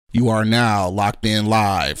You are now locked in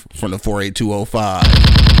live from the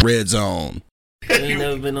 48205 Red Zone. You ain't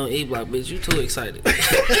never been on E Block, bitch. You too excited.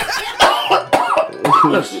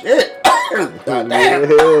 Shit. Damn.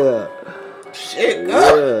 Yeah. Shit,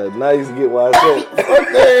 God. Yeah, now you get why I said.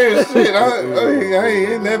 Fuck that shit. I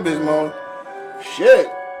ain't in that bitch, man. Shit.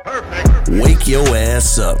 Wake your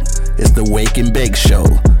ass up. It's the Wake and Bake Show,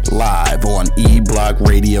 live on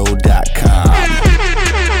eblockradio.com.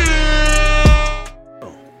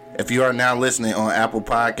 If you are now listening on Apple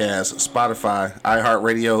Podcasts, Spotify,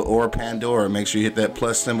 iHeartRadio, or Pandora, make sure you hit that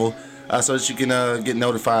plus symbol so that you can get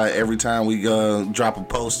notified every time we drop a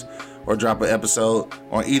post or drop an episode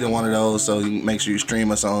on either one of those. So you make sure you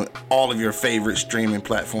stream us on all of your favorite streaming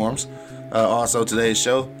platforms. Also, today's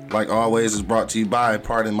show, like always, is brought to you by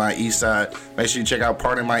Pardon My Eastside. Make sure you check out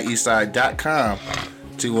pardonmyeastside.com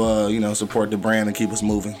to support the brand and keep us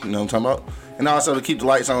moving. You know what I'm talking about? And also to keep the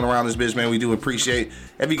lights on around this bitch, man, we do appreciate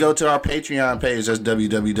if you go to our Patreon page. That's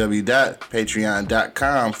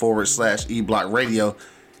www.patreon.com/eblockradio.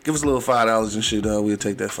 Give us a little $5 and shit. We'll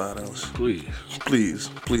take that $5.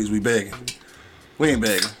 Please, we begging. We ain't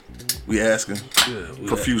begging. We asking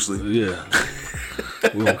profusely. Yeah.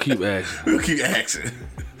 We gonna keep asking. We'll keep asking.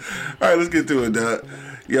 All right, let's get to it, dog.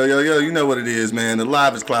 Yo, you know what it is, man. The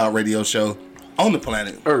Livest Cloud radio show on the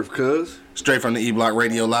planet Earth, cuz. Straight from the E-Block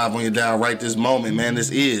Radio, live on your dial right this moment, man.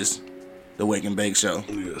 This is the Wake and Bake Show.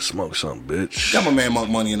 Yeah, smoke something, bitch. Got my man Monk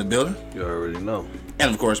Money in the building. You already know. And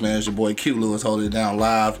of course, man, it's your boy Q Lewis holding it down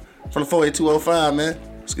live from the 48205, man.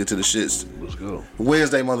 Let's get to the shits. Let's go.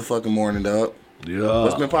 Wednesday motherfucking morning, dog. Yeah.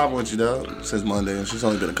 What's been popping with you, dog? Since Monday, and she's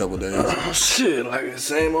only been a couple days. Shit, like the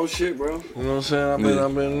same old shit, bro. You know what I'm saying?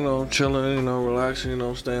 I've been, chilling,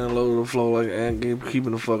 relaxing, staying low to the flow, and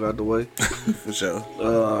keeping the fuck out the way. For sure.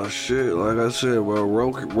 Shit, like I said, bro,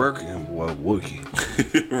 working, boy, Wookie.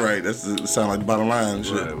 Right, that sound like the bottom line and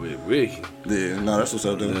shit. Right, with Ricky. Yeah, no, that's what's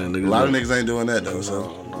up, though. Yeah, a lot of niggas ain't doing that, though,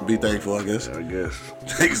 so be thankful, I guess. I guess.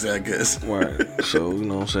 I guess. Right, so, you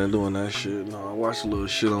know what I'm saying, doing that shit. No, I watched a little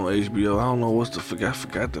shit on HBO. I don't know what's I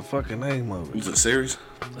forgot the fucking name of it. Is it a series?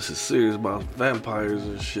 It's a series about vampires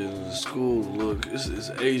and shit in the school. Look, it's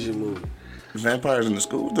an Asian movie. Vampires in the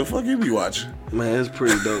school? What the fuck you be watching? Man, it's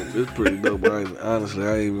pretty dope. But honestly,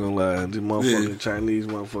 I ain't even gonna lie. These motherfucking Chinese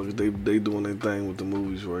motherfuckers, they doing their thing with the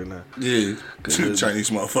movies right now. Yeah, Chinese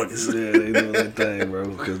motherfuckers. Yeah, they doing their thing,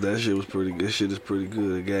 bro. Because that shit was pretty good. That shit is pretty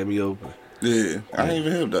good. It got me open. Yeah, I ain't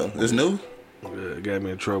even hip though. It's new? Yeah, it got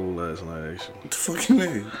me in trouble last night, actually. What the fuck you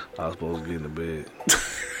mean? I was supposed to get in the bed.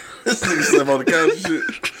 This nigga slept on the couch and shit.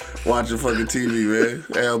 Watching fucking TV, man.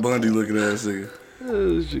 Al Bundy looking at that nigga.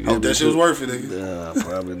 Hope that shit was worth it, nigga. Nah,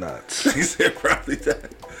 probably not. He said probably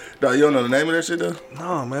not. Dog, you don't know the name of that shit, though?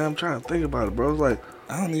 No, man, I'm trying to think about it, bro. It's like...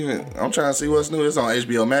 I'm trying to see what's new. It's on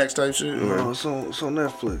HBO Max type shit? No, it's on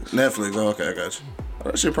Netflix. Netflix, okay, I got you.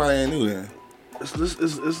 Oh, that shit probably ain't new then.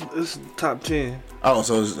 It's top 10. Oh,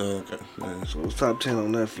 so it's, okay. Yeah. So it's top 10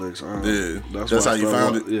 on Netflix. Yeah. That's how you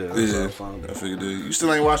found it? Yeah, that's how I found it. I figured, dude. You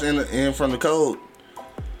still ain't watching In From the Code?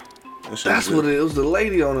 That's what it was. The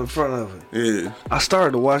lady on the front of it. Yeah. I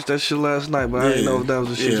started to watch that shit last night, but I didn't know if that was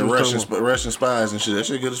the shit you was talking about. Russian spies and shit. That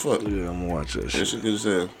shit good as fuck. Yeah, I'm gonna watch that shit. That shit good as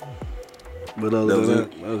hell. But other than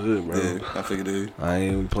that was it, bro. Yeah, I figured, dude. I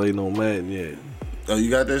ain't even played no Madden yet. Oh, you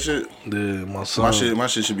got that shit? Yeah, my son. My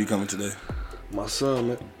shit should be coming today. My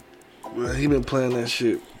son, man, he been playing that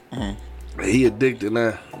shit. Mm-hmm. He addicted now. You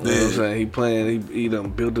know what I'm saying? He playing, he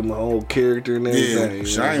done built him a whole character and everything.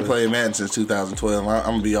 Yeah, I ain't played Madden since 2012. I'm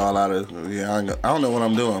gonna be all out of, I don't know what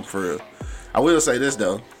I'm doing, for real. I will say this,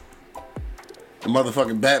 though. The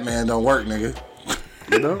motherfucking Batman don't work, nigga.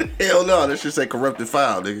 You know? Hell no, that shit say corrupted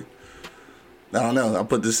file, nigga. I don't know. I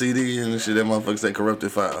put the CD in and shit, that motherfucker say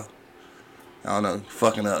corrupted file. I don't know.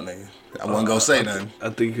 Fucking up, nigga. I wasn't gonna say nothing. I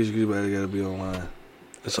think because you gotta be online.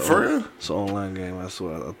 For real? It's an online game. That's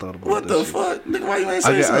what I thought about. What the shit. fuck? Nigga, why you ain't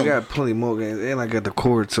say something? I got plenty more games, and I got the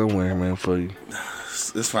cord somewhere, man, for you.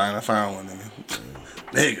 It's fine. I found one, nigga.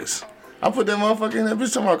 Niggas. I put that motherfucker in that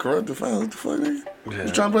bitch talking about corrupted file. What the fuck, nigga? Yeah.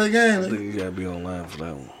 You trying to play a game, nigga? I think you gotta be online for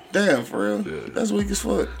that one. Damn, for real? Yeah. That's weak as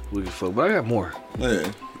fuck. Weak as fuck, but I got more.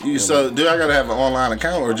 Yeah. So, do I gotta have an online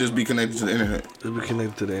account or just be connected to the internet? Just be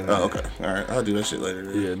connected to the internet. Oh, okay. All right. I'll do that shit later.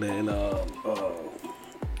 Then. Yeah, then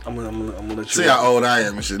I'm gonna let you. See how old I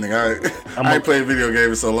am and shit, nigga. I ain't played video games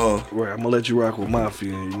in so long. Right, I'm gonna let you rock with Mafia.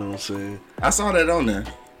 You know what I'm saying? I saw that on there.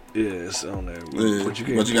 Yeah, it's on there. Yeah, but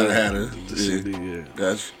you gotta have it. The CD, yeah.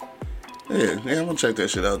 Gotcha. Yeah, I'm gonna check that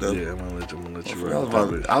shit out though. Yeah, I'm gonna let you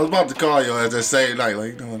I was about to call you as that same night,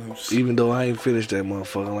 like, you know what I'm saying? Even though I ain't finished that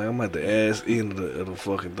motherfucker, like I'm at the ass end of the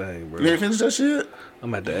fucking thing, bro. You ain't finished that shit?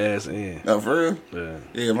 I'm at the ass end. Oh, for real? Yeah.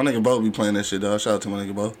 Yeah, my nigga Bo be playing that shit, dog. Shout out to my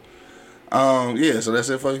nigga Bo. Yeah, so that's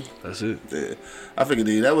it for you? That's it. Yeah. I figured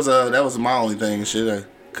that was my only thing and shit. I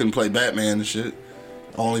couldn't play Batman and shit.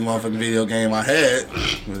 Only motherfucking video game I had.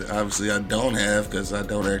 Obviously I don't have because I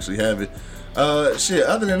don't actually have it. Shit,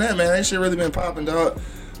 other than that, man, ain't shit really been popping, dog.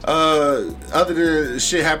 Other than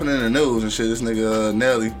shit happening in the news and shit, this nigga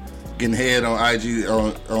Nelly getting head on IG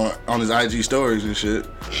on his IG stories and shit.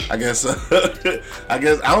 I guess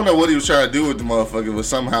I don't know what he was trying to do with the motherfucker, but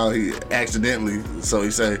somehow he accidentally, so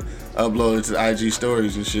he say, uploaded to the IG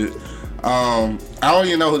stories and shit. I don't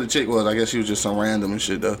even know who the chick was. I guess she was just some random and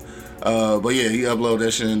shit though. But yeah, he uploaded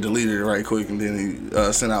that shit and deleted it right quick, and then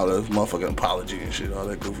he sent out a motherfucking apology and shit, all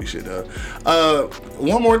that goofy shit.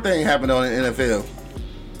 One more thing happened on the NFL.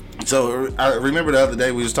 So I remember the other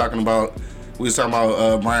day we was talking about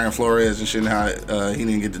Brian Flores and shit, and how he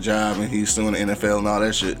didn't get the job and he's suing the NFL and all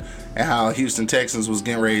that shit, and how Houston Texans was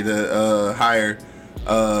getting ready to hire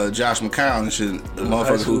Josh McCown and shit, the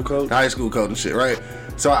high school coach and shit, right?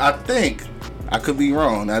 So I think, I could be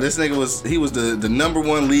wrong. Now this nigga was the number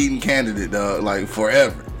one leading candidate, dog, like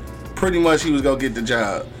forever. Pretty much he was gonna get the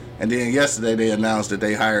job. And then yesterday they announced that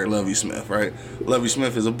they hired Lovie Smith, right? Lovie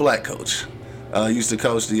Smith is a black coach. Used to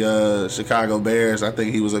coach the Chicago Bears. I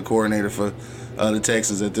think he was a coordinator for the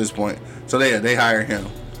Texans at this point. So they hired him.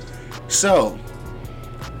 So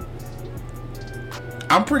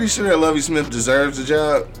I'm pretty sure that Lovie Smith deserves the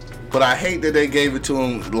job, but I hate that they gave it to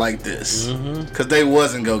him like this. Because they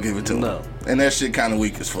wasn't going to give it to him. No. And that shit kind of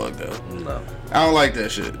weak as fuck, though. No. I don't like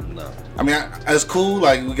that shit. No. I mean, it's cool,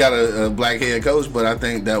 like, we got a black head coach, but I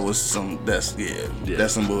think that's some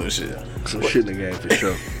bullshit. Some shit in the game for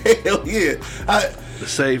sure. Hell yeah. The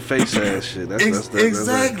save face ass shit.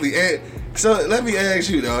 Exactly. And so let me ask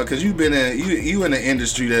you, dog, because you've been you in an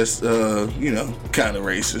industry that's, kind of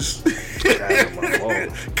racist.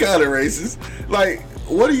 Kind of racist. Like,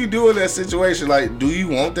 what do you do in that situation? Like, do you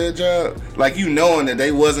want that job? Like, you knowing that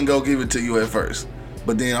they wasn't gonna give it to you at first,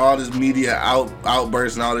 but then all this media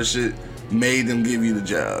outbursts and all this shit made them give you the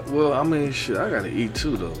job. Well, I mean, shit, I gotta eat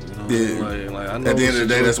too, though. You know? Yeah. Like I know at the end of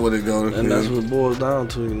the day, that's what it goes. And that's what it boils down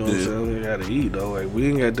to. You know what I'm saying? We gotta eat, though. Like, we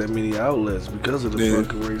ain't got that many outlets because of the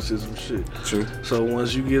fucking racism shit. True. So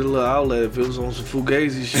once you get a little outlet, if it was on some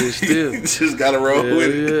fugazi shit, still you just gotta roll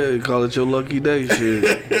with it. Yeah, call it your lucky day,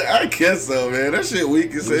 shit. I guess so, man. That shit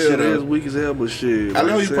weak as hell. That shit is weak as hell, but shit. I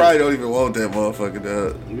know you probably don't even want that motherfucker,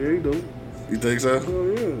 dog. Yeah, you do. You think so?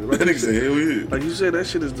 Oh yeah. Like you said, that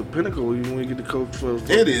shit is the pinnacle when you get the coach for.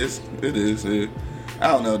 It is. Yeah. I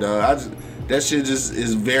don't know, dog. That shit just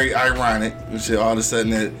is very ironic and shit. All of a sudden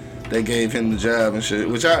that they gave him the job and shit.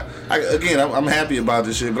 Which I'm happy about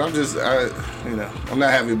this shit, but I'm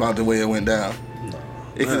not happy about the way it went down.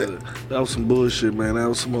 No, that was some bullshit, man. That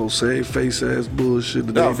was some old save face ass bullshit.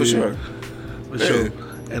 For sure. For sure.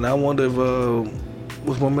 And I wonder if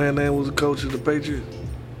what's my man name was the coach of the Patriots?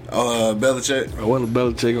 Belichick. I wonder if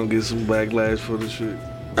Belichick gonna get some backlash for the shit.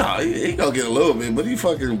 Nah, he gonna get a little bit, but he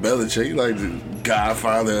fucking Belichick. He like the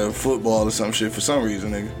godfather of football or some shit for some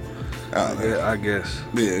reason, nigga. I don't know. Yeah, I guess.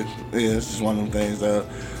 Yeah, it's just one of them things, though.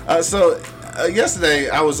 So yesterday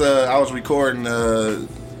I was recording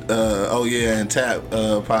Oh Yeah and Tap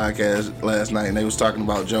podcast last night, and they was talking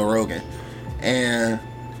about Joe Rogan, and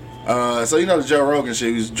so the Joe Rogan shit,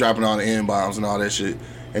 he was dropping all the N-bombs and all that shit.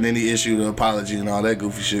 And then he issued an apology and all that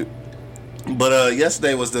goofy shit. But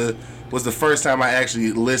yesterday was the first time I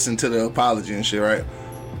actually listened to the apology and shit, right?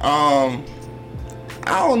 I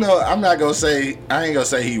don't know. I ain't gonna say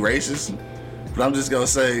he racist, but I'm just gonna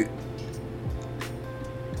say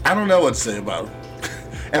I don't know what to say about him.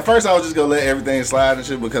 At first I was just gonna let everything slide and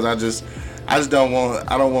shit because I just don't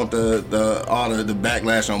want the all the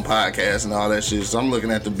backlash on podcasts and all that shit. So I'm looking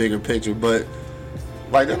at the bigger picture, but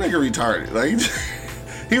like that nigga retarded. Like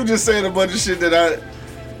he was just saying a bunch of shit that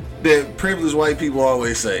privileged white people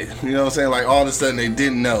always say. You know what I'm saying? Like all of a sudden they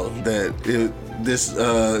didn't know that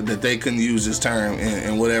that they couldn't use this term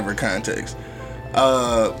in whatever context.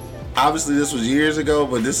 Obviously this was years ago,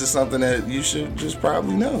 but this is something that you should just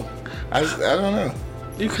probably know. I don't know.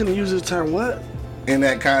 You couldn't use this term what? In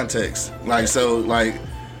that context.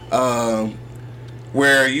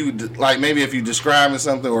 Where you, like, maybe if you describing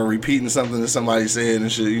something or repeating something that somebody said and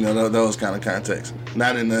shit, those kind of contexts.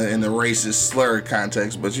 Not in the racist slur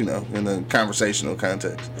context, but, in the conversational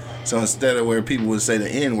context. So instead of where people would say the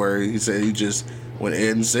N-word, he just went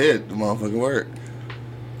ahead and said the motherfucking word.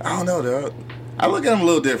 I don't know, dog. I look at him a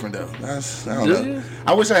little different though. I don't know.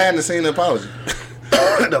 I wish I hadn't seen the apology.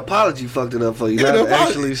 The apology fucked it up for you. Not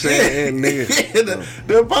actually saying nigga.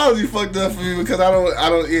 The apology fucked up for me because I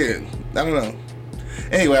don't know.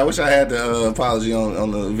 Anyway, I wish I had the apology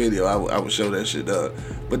on the video. I would show that shit up.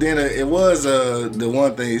 But then it was the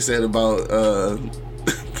one thing he said about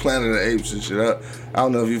Planet of the Apes and shit. I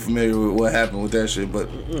don't know if you're familiar with what happened with that shit, but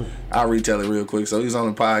I'll retell it real quick. So he was on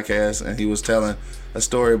the podcast and he was telling a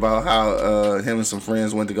story about how him and some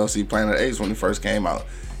friends went to go see Planet of the Apes when it first came out.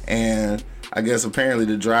 And I guess apparently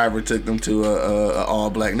the driver took them to a all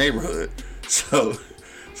black neighborhood. So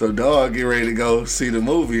dog get ready to go see the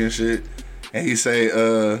movie and shit. And he say,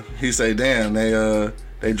 damn,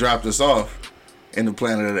 they dropped us off in the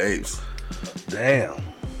Planet of the Apes. Damn.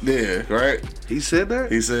 Yeah, right? He said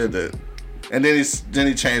that? He said that. And then he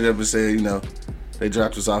changed up and said, they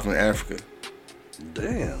dropped us off in Africa.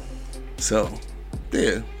 Damn. So,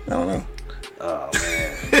 yeah, I don't know. Oh,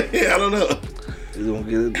 man. Yeah, I don't know.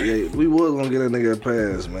 We was gonna get a nigga a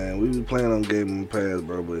pass, man. We was planning on giving him a pass,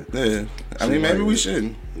 bro, but... Yeah. I mean, maybe we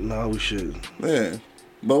shouldn't. No, we shouldn't. Yeah.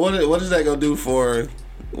 But what is that gonna do for...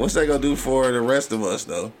 What's that gonna do for the rest of us,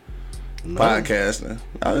 though? No. Podcasting.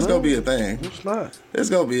 It's gonna be a thing. It's not.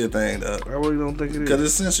 It's gonna be a thing, though. I really don't think it is. Because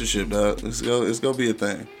it's censorship, dog. It's gonna be a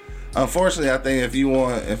thing. Unfortunately, I think if you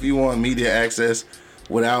want media access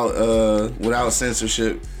without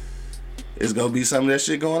censorship, it's gonna be some of that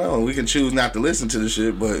shit going on. We can choose not to listen to the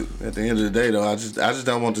shit, but at the end of the day, though, I just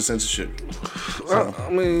don't want the censorship. So,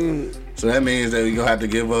 I mean, so that means that we gonna have to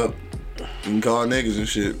give up and call niggas and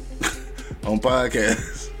shit on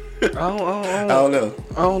podcasts. I don't know.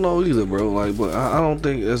 I don't know either, bro. Like, but I don't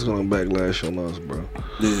think it's gonna backlash on us, bro.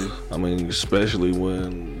 Yeah. I mean, especially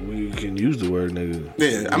when we can use the word nigga.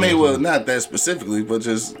 Yeah. I mean, well, not that specifically, but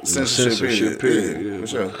just censorship period. Yeah, for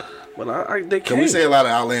sure. But they can't. Can we say a lot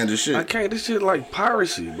of outlandish shit? I can't. This shit like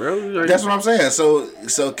piracy, bro. Like, that's what I'm saying.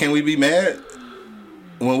 So can we be mad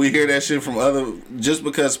when we hear that shit from other? Just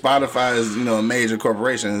because Spotify is a major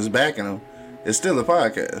corporation and is backing them, it's still a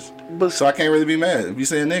podcast. But so I can't really be mad if you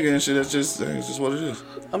say a nigga and shit. It's just what it is.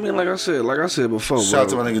 I mean, like I said before. Shout out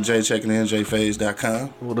to my nigga Jay checking in,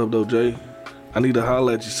 jphase.com. What up, though, Jay? I need to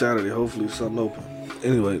holler at you Saturday. Hopefully, something open.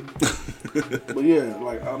 Anyway, but yeah,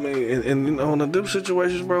 like I mean, and on the dip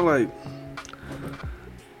situations, bro, like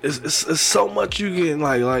it's so much you can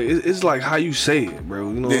like it's like how you say it, bro.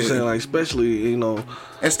 You know what I'm saying? Like especially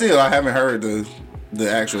And still, I haven't heard the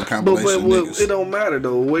actual compilation. But it don't matter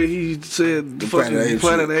though. The way he said the fucking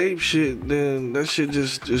Planet of the Apes shit, then that shit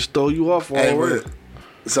just throw you off already.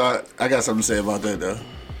 So I got something to say about that though.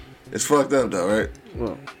 It's fucked up though, right?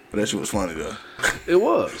 Well, but that shit was funny though. It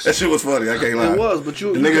was. That shit was funny. I can't lie. It was, but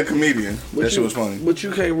you the nigga comedian. That shit was funny. But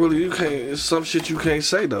you can't. It's some shit you can't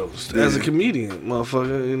say though. As a comedian,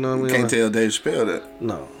 motherfucker, you know what I mean? You can't tell Dave Chappelle that.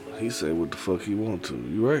 No, he said what the fuck he want to.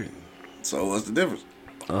 You right. So what's the difference?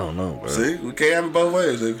 I don't know, bro. See, we can't have it both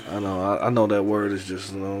ways, nigga. I know. I know that word is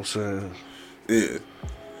just, you know what I'm saying? Yeah.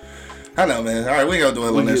 I know, man. All right, we ain't gonna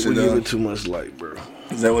dwell on that shit, though. We give it too much light, bro.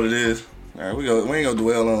 Is that what it is? All right, we ain't gonna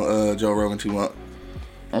dwell on Joe Rogan too much.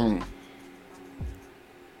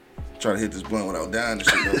 Try to hit this blunt without dying and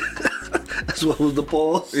shit, though. That's what was the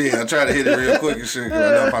pause? Yeah, I tried to hit it real quick and shit, because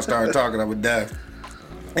I know if I started talking, I would die.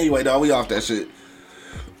 Anyway, dog, we off that shit.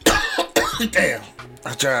 Damn.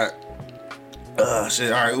 I tried.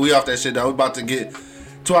 Shit. All right, we off that shit, dog. We about to get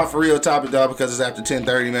to our for real topic, dog, because it's after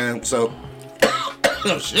 10:30, man. So,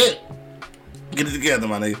 oh shit. Get it together,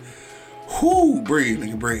 my nigga. Whoo, breathe,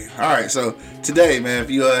 nigga, breathe. All right, so today, man, if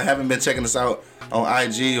you haven't been checking us out on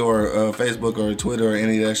IG or Facebook or Twitter or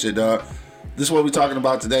any of that shit, dog, this is what we're talking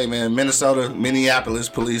about today, man. Minneapolis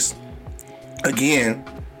police again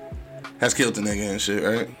has killed a nigga and shit,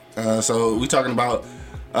 right? So we talking about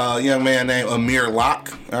a young man named Amir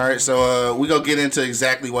Locke. All right, so we gonna get into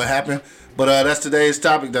exactly what happened, but that's today's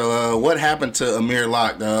topic, though. What happened to Amir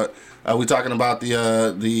Locke, dog? We talking about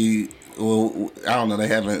well, I don't know. They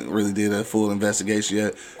haven't really did a full investigation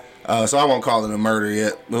yet, so I won't call it a murder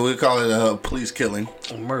yet. But we call it a police killing,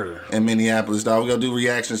 a murder in Minneapolis, dog. We gonna do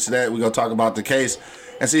reactions to that. We gonna talk about the case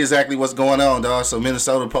and see exactly what's going on, dog. So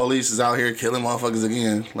Minnesota police is out here killing motherfuckers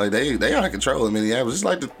again. Like they out of control in Minneapolis. It's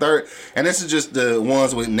like the third, and this is just the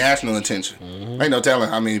ones with national attention. Ain't no telling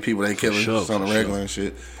how many people they killing on the regular and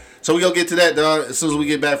shit. So we gonna get to that, dog, as soon as we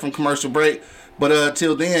get back from commercial break. But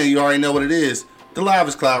till then, you already know what it is. The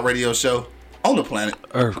Livest Cloud Radio Show on the planet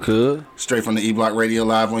Earth, could. Straight from the E-Block Radio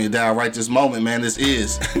live on your dial right this moment, man. This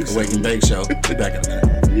is the Wake and Bake Show. Be back in a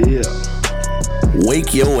minute. Yeah.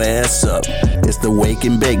 Wake your ass up. It's the Wake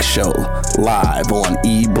and Bake Show live on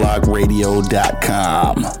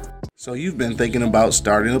eblockradio.com. So you've been thinking about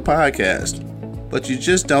starting a podcast. but you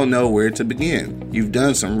just don't know where to begin. You've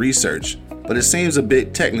done some research, but it seems a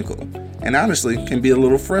bit technical, and honestly can be a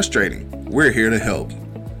little frustrating. We're here to help.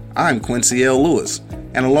 I'm Quincy L. Lewis,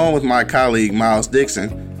 and along with my colleague Miles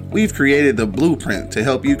Dixon, we've created the blueprint to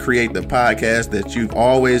help you create the podcast that you've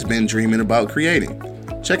always been dreaming about creating.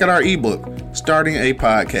 Check out our ebook, Starting a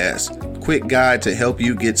Podcast, Quick Guide to Help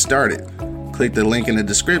You Get Started. Click the link in the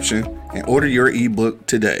description and order your ebook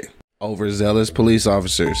today. Overzealous police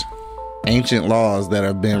officers. Ancient laws that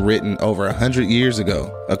have been written over 100 years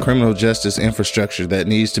ago. A criminal justice infrastructure that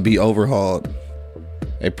needs to be overhauled.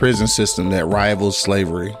 A prison system that rivals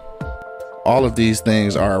slavery. All of these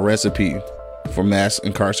things are a recipe for mass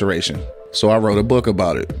incarceration. So I wrote a book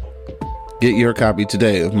about it. Get your copy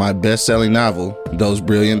today of my best-selling novel, Those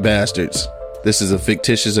Brilliant Bastards. This is a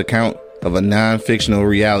fictitious account of a non-fictional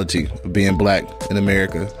reality of being black in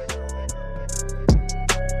America.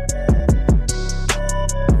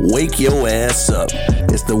 Wake your ass up.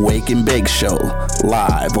 It's the Wake and Bake Show,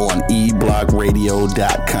 live on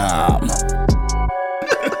eblockradio.com.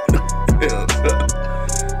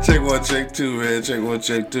 Check one, check two, man. Check one,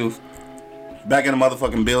 check two. Back in the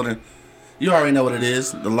motherfucking building. You already know what it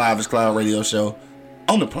is. The livest cloud radio show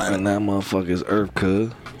on the planet. And that motherfucker is Earth,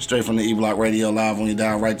 cuz. Straight from the E-Block Radio, live on your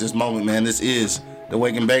dial right this moment, man. This is the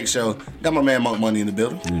Wake and Bake Show. Got my man Monk Money in the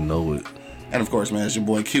building. You know it. And of course, man, it's your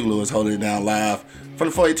boy Q Lewis holding it down live from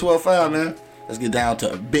the 48205, man. Let's get down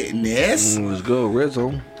to business. Let's go, Red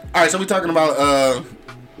Zone. All right, so we're talking about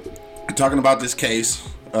this case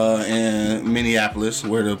in Minneapolis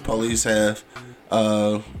where the police have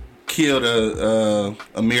killed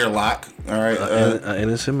Amir Locke. All right, an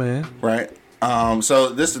innocent man. Right. So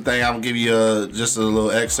this is the thing. I'm gonna give you just a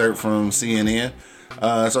little excerpt from CNN.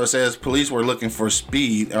 So it says police were looking for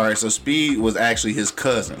Speed. All right, so Speed was actually his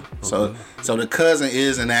cousin. Okay. So the cousin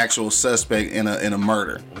is an actual suspect in a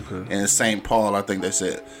murder in St. Paul, I think they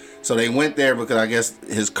said. So they went there because I guess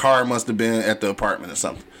his car must have been at the apartment or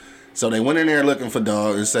something. So they went in there looking for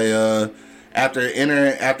Dog and say after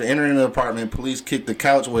entering the apartment, police kicked the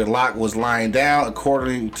couch where Locke was lying down.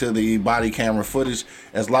 According to the body camera footage,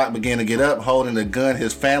 as Locke began to get up, holding the gun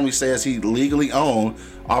his family says he legally owned,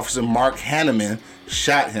 Officer Mark Hanneman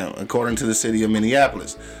shot him, according to the city of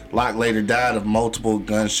Minneapolis. Locke later died of multiple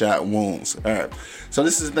gunshot wounds. All right, so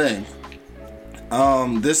this is the thing.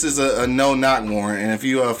 This is a no-knock warrant, and if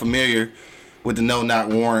you are familiar with the no-knock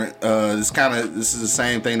warrant, this is the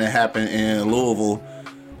same thing that happened in Louisville.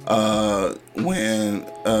 When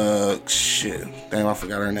damn, I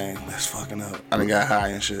forgot her name. That's fucking up. I done got high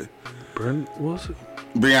and shit. What was it?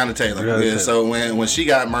 Breonna Taylor. So when she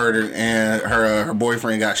got murdered and her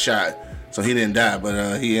boyfriend got shot, so he didn't die,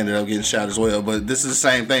 but he ended up getting shot as well. But this is the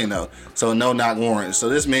same thing though. So no knock warrant. So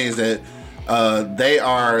this means that they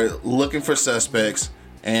are looking for suspects,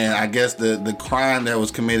 and I guess the crime that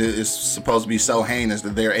was committed is supposed to be so heinous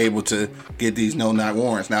that they're able to get these no knock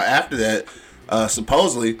warrants. Now after that.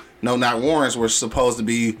 Supposedly, no-knock warrants were supposed to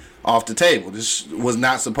be off the table. This was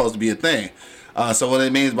not supposed to be a thing. So what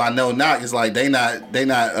it means by no-knock is like they not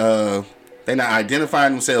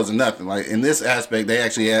identifying themselves or nothing. Like in this aspect, they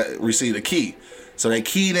actually received a key. So they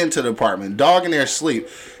keyed into the apartment. Dog in their sleep.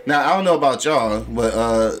 Now, I don't know about y'all, but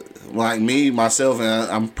like me, myself, and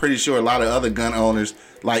I'm pretty sure a lot of other gun owners,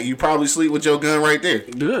 like you probably sleep with your gun right there.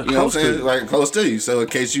 Yeah, you know what I'm saying? Like close to you. So in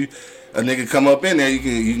case a nigga come up in there, you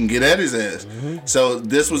can get at his ass. Mm-hmm. So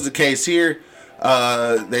this was the case here.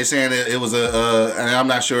 They saying that it was and I'm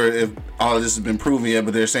not sure if all of this has been proven yet,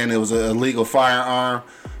 but they're saying it was a illegal firearm.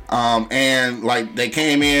 And like they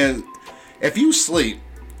came in, if you sleep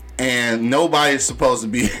and nobody's supposed to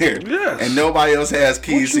be here, and nobody else has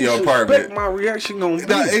keys to your apartment, my reaction gonna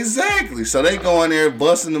be exactly. So they go in there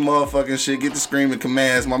busting the motherfucking shit, get the screaming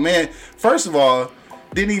commands. My man, first of all,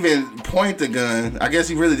 didn't even point the gun. I guess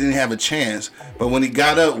he really didn't have a chance. But when he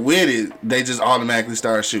got up with it, they just automatically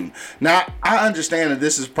started shooting. Now, I understand that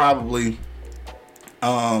this is probably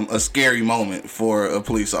a scary moment for a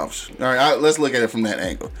police officer. All right, let's look at it from that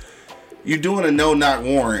angle. You're doing a no-knock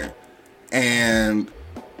warrant, and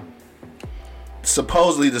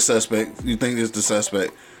supposedly the suspect, you think it's the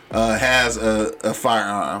suspect, has a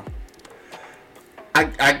firearm.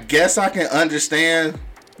 I guess I can understand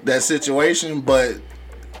that situation, but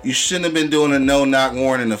you shouldn't have been doing a no-knock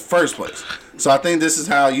warrant in the first place. So I think this is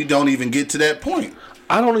how you don't even get to that point.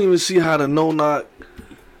 I don't even see how the no-knock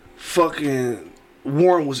fucking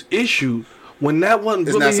warrant was issued when that wasn't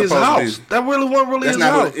really his house. That really wasn't really his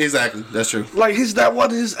house. Exactly. That's true. Like that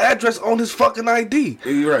wasn't his address on his fucking ID.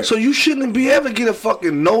 You're right. So you shouldn't be able to get a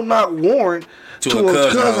fucking no-knock warrant to a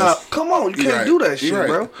cousin's house. Come on, you can't do that shit,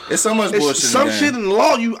 bro. It's so much bullshit. Some shit in the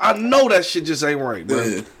law, I know that shit just ain't right,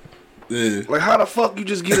 bro. Yeah. Like, how the fuck you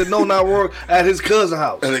just get a no knock warrant at his cousin's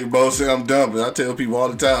house? I think both say I'm dumb, but I tell people all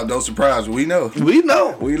the time, don't surprise me. We know. We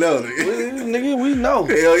know. We know, nigga. Nigga, we know.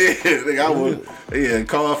 Hell yeah. Nigga, I would. Yeah,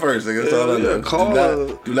 call first, nigga. That's all I know. Call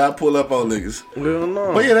do not pull up on niggas. Hell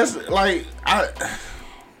no. But yeah, that's like,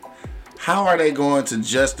 how are they going to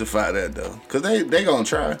justify that, though? Because they going to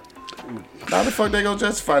try. How the fuck they going to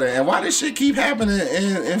justify that? And why this shit keep happening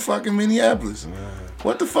in fucking Minneapolis?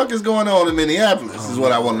 What the fuck is going on in Minneapolis is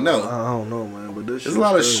what I want to know. I don't know, man. But this There's a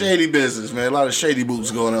lot of shady business, man. A lot of shady boots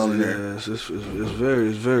going on in there. Yeah, it's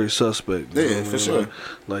very suspect. Yeah, for sure.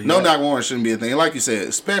 Like no knock warrant shouldn't be a thing. Like you said,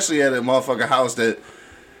 especially at a motherfucking house that...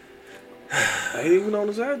 I ain't even on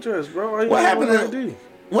his address, bro.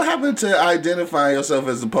 What happened to identifying yourself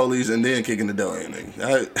as the police and then kicking the door in,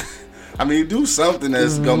 nigga? I mean, do something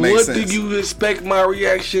that's gonna make sense. What do you expect my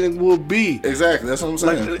reaction will be? Exactly, that's what I'm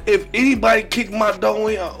saying. Like, if anybody kick my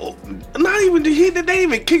door in, not even the hit that they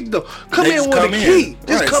even kick the come in with a key.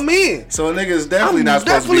 Just come in. So a nigga is definitely not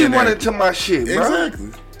supposed to be in there. Running to my shit, bro.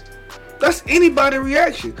 Exactly. That's anybody's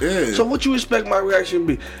reaction. Yeah. So what you expect my reaction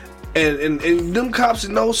to be? And them cops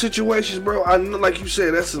in those situations, bro, I know, like you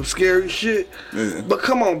said, that's some scary shit. Yeah. But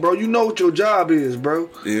come on, bro, you know what your job is, bro.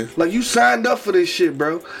 Yeah. Like, you signed up for this shit,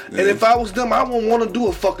 bro. Yeah. And if I was them, I wouldn't want to do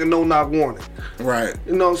a fucking no-knock warning. Right.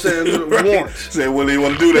 You know what I'm saying? Right. Warrants. Say, well, they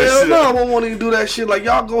want to do that Hell shit. no, I won't want to do that shit. Like,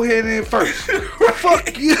 y'all go ahead in first.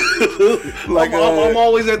 Fuck you. Like, I'm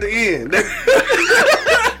always at the end.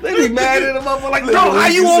 They be mad at the motherfucker. Like, bro, how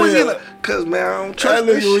you always get like, cause, man, I don't trust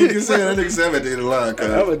this shit. That nigga said at the end of the line, cuz.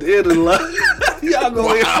 I'm at the end of the line. Y'all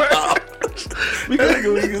go in first.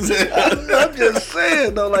 I'm just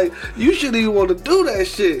saying, though, like, you shouldn't even want to do that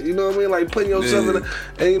shit. You know what I mean? Like, putting yourself in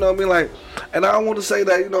and you know what I mean? Like, and I don't want to say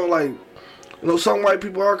that, you know, like, you know, some white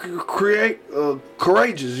people are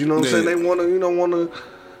courageous. You know what I'm saying? They want to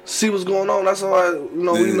see what's going on. That's why,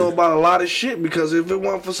 we know about a lot of shit, because if it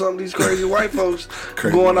weren't for some of these crazy white folks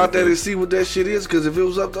going out there to see what that shit is, because if it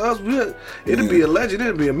was up to us, it'd be a legend,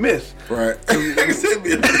 it'd be a myth. Right.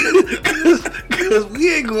 Because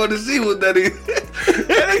we ain't going to see what that is.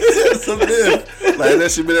 It's a myth. Like,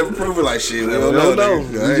 that shit been ever proven, like, shit, we don't know.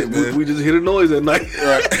 We just hear the noise at night.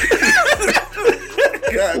 Right.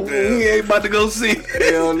 God damn. We ain't about to go see.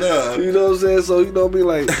 Hell no. You know what I'm saying? So, you know what I mean?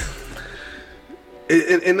 Like,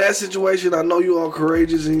 in that situation, I know you are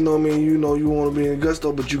courageous, and you know what I mean. You know you want to be in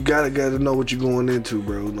gusto, but you gotta know what you're going into,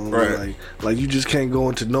 bro. You know what I mean? Like you just can't go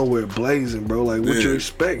into nowhere blazing, bro. Like what you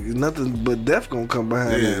expect, nothing but death gonna come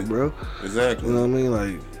behind that, bro. Exactly. You know what I mean?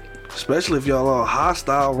 Like, especially if y'all are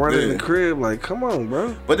hostile running the crib. Like, come on,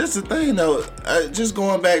 bro. But that's the thing, though. Just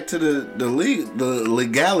going back to the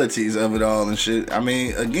legalities of it all and shit. I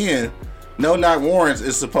mean, again, no knock warrants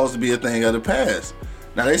is supposed to be a thing of the past.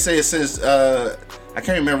 Now they say since I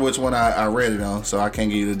can't remember which one I read it on, so I can't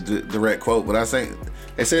give you the direct quote, but I think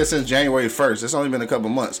they said since January 1st. It's only been a couple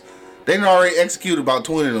months. They done already executed about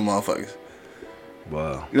 20 of them motherfuckers.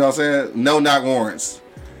 Wow. You know what I'm saying? No knock warrants.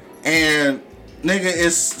 And, nigga,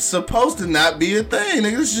 it's supposed to not be a thing.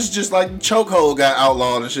 Nigga, it's just like chokehold got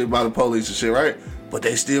outlawed and shit by the police and shit, right? But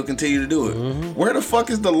they still continue to do it. Mm-hmm. Where the fuck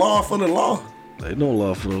is the law for the law? Ain't no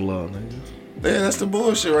law for the law, nigga. Yeah, that's the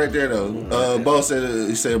bullshit right there, though. Bo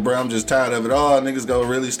said, bro, I'm just tired of it all. Niggas go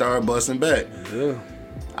really start busting back. Yeah.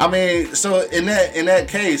 I mean, so in that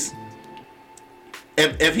case,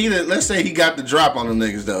 if he, let's say he got the drop on them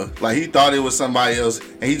niggas, though. Like, he thought it was somebody else,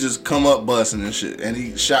 and he just come up busting and shit, and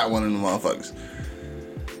he shot one of them motherfuckers.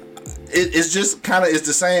 It's just kind of, it's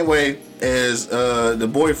the same way as the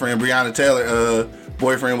boyfriend, Breonna Taylor,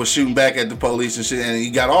 boyfriend was shooting back at the police and shit, and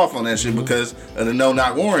he got off on that shit because of the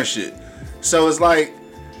no-knock warrant shit. So it's like,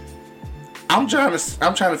 I'm trying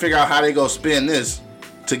to figure out how they go spin this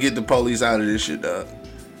to get the police out of this shit, dog.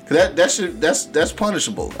 Cause that's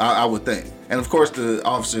punishable, I would think. And of course, the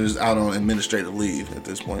officers out on administrative leave at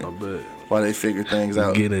this point. I bet. While they figure things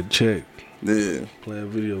out. Get a check. Yeah. Playing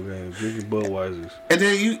video games, drinking Budweisers. And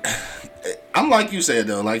then I'm like you said,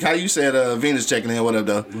 though. Like how you said Venus checking in. What up,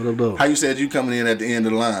 though? What up, though? How you said you coming in at the end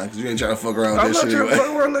of the line. Because you ain't trying to fuck around with that shit. I'm not trying to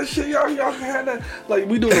fuck around that shit. Y'all can have that. Like,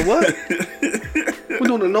 we doing what? We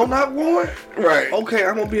doing a no-knock warrant? Right. Okay,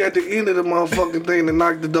 I'm going to be at the end of the motherfucking thing to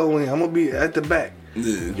knock the door in. I'm going to be at the back.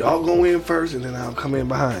 Yeah. Y'all go in first, and then I'll come in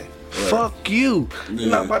behind. Right. Fuck you. Yeah. You're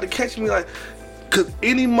not about to catch me like... Because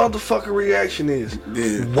any motherfucking reaction is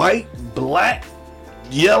white, black,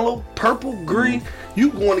 yellow, purple, green, you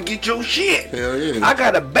going to get your shit. Hell yeah. I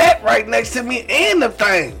got a bat right next to me and the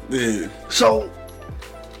thing. Yeah. So,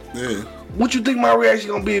 what you think my reaction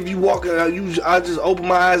going to be if you walk in, I just open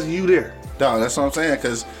my eyes and you there? Dog, that's what I'm saying,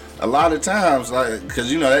 because a lot of times, like,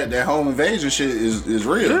 because you know, that home invasion shit is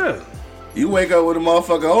real. Yeah. You wake up with a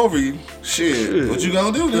motherfucker over you. Shit. What you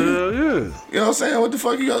gonna do, nigga? Hell yeah. You know what I'm saying? What the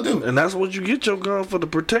fuck you gonna do? And that's what you get your gun for, to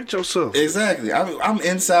protect yourself. Exactly. I'm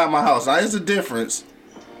inside my house. Now, there's a difference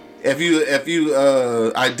if you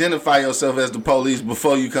identify yourself as the police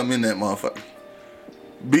before you come in that motherfucker.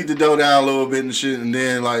 Beat the door down a little bit and shit, and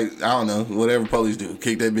then, like, I don't know, whatever police do.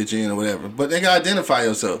 Kick that bitch in or whatever. But they gotta identify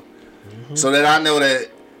yourself. So that I know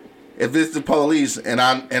that if it's the police and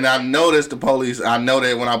I know that's the police, I know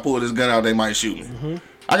that when I pull this gun out, they might shoot me.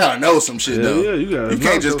 I gotta know some shit though. Yeah, you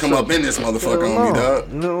can't just come up in this motherfucker on me,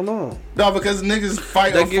 dog. No. No, because niggas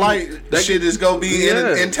fight or flight, shit is gonna be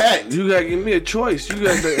intact. You gotta give me a choice. You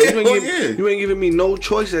ain't giving me no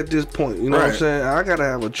choice at this point. You know what I'm saying? I gotta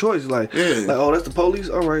have a choice. Like, oh, that's the police.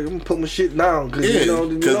 All right, I'm gonna put my shit down because the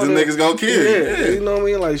niggas gonna kill you. Yeah, you know what I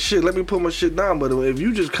mean? Like, shit, let me put my shit down. But if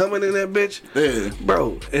you just coming in that bitch,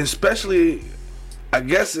 bro, especially. I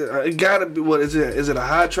guess it gotta be. What is it? Is it a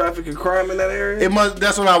high traffic and crime in that area? It must.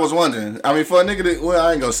 That's what I was wondering. I mean, for a nigga to, well,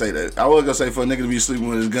 I ain't gonna say that. I was gonna say for a nigga to be sleeping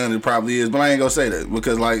with his gun, it probably is, but I ain't gonna say that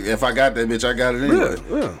because, like, if I got that bitch, I got it anyway.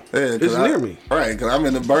 Yeah. It's near me. Right, because I'm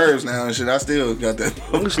in the burbs now and shit. I still got that.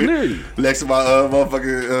 It's near you. Next to my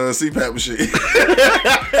motherfucking CPAP and shit.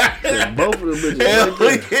 Both of them bitches.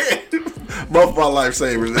 Right there. Both my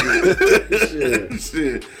lifesavers.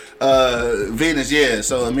 Shit. Venus, yeah.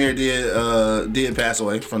 So Amir did pass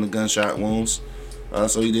away from the gunshot wounds.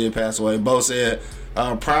 So he did pass away. Bo said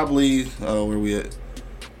probably. Where we at?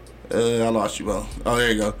 I lost you, Bo. Oh,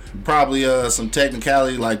 there you go. Probably some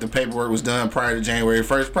technicality, like the paperwork was done prior to January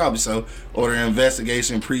 1st. Probably so. Or the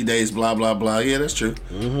investigation predates blah blah blah. Yeah, that's true.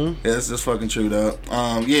 Yeah, that's fucking true, though.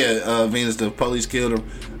 Venus, the police killed him.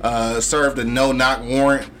 Served a no-knock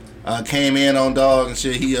warrant. Came in on dog and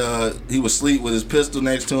shit. He was asleep with his pistol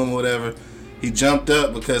next to him or whatever. He jumped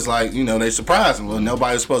up because, like, you know, they surprised him. Well,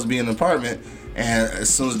 nobody was supposed to be in the apartment. And as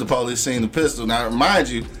soon as the police seen the pistol, now mind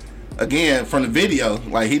you, again from the video,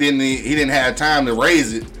 like he didn't have time to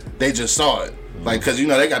raise it. They just saw it, like, because you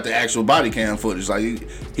know they got the actual body cam footage. Like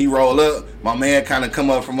he rolled up, my man kind of come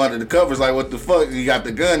up from under the covers, like what the fuck? He got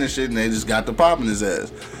the gun and shit, and they just got the pop in his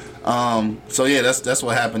ass. So yeah, that's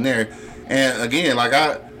what happened there. And again, like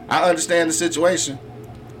I understand the situation,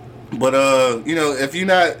 but you know, if you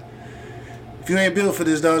ain't built for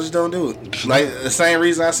this, dog, just don't do it. Like the same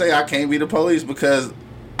reason I say I can't be the police, because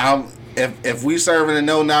if we serving a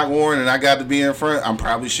no-knock warrant and I got to be in front, I'm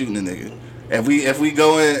probably shooting a nigga. If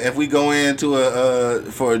we go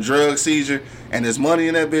into for a drug seizure and there's money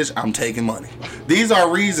in that bitch, I'm taking money. These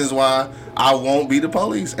are reasons why I won't be the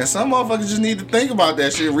police. And some motherfuckers just need to think about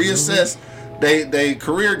that shit, reassess they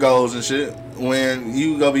career goals and shit when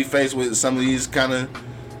you gonna be faced with some of these kind of,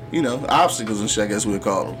 you know, obstacles and shit, I guess we'd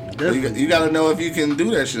call them. You gotta know if you can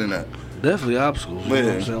do that shit or not. Definitely obstacles. You know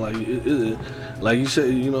what I'm saying? Like you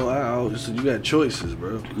said, you know, I always said you got choices,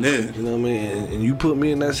 bro. Yeah. You know what I mean? And you put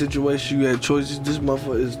me in that situation, you had choices. This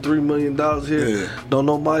motherfucker is $3 million here. Yeah. Don't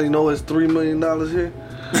nobody know it's $3 million here?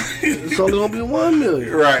 It's only gonna be $1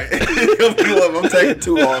 million. Right. I'm taking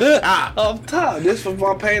 2 off top. Off top. This for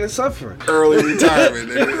my pain and suffering. Early retirement,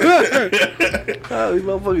 nigga. Oh, these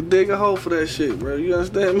motherfuckers dig a hole for that shit, bro. You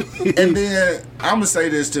understand me? And then I'm gonna say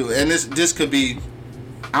this too, and this could be,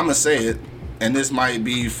 I'm gonna say it, and this might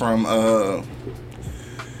be from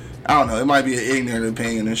I don't know, it might be an ignorant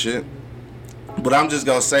opinion and shit, but I'm just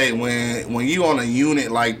gonna say when you on a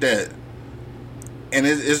unit like that, and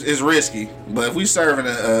it's risky, but if we serving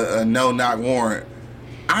a no-knock warrant,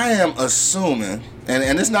 I am assuming,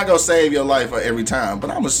 and it's not gonna save your life every time, but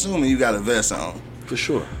I'm assuming you got a vest on. For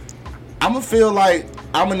sure. I'm gonna feel like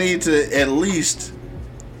I'm gonna need to at least,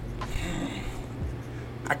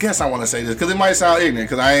 I guess I want to say this because it might sound ignorant,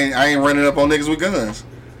 because I ain't running up on niggas with guns,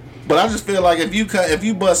 but I just feel like if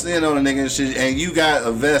you bust in on a nigga and shit and you got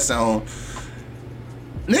a vest on,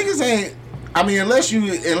 niggas ain't. I mean, unless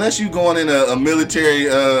you going in a military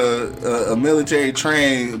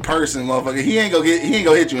trained person, motherfucker, he ain't gonna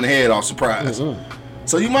hit you in the head off surprise. Mm-hmm.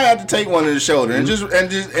 So you might have to take one in the shoulder and just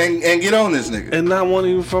get on this nigga. And not one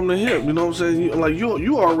even from the hip. You know what I'm saying?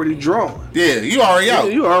 You already drawn. Yeah, you already out.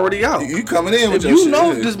 Yeah, you already out. You coming in with if your shit. You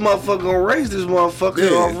know this motherfucker gonna raise this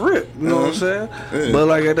motherfucker off rip. You know what I'm saying? Yeah. But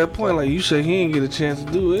like at that point, like you said, he ain't get a chance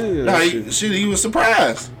to do anything. No, he was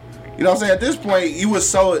surprised. You know what I'm saying? At this point,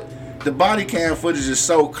 the body cam footage is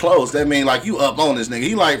so close. That mean like you up on this nigga.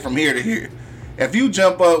 He like from here to here. If you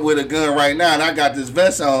jump up with a gun right now and I got this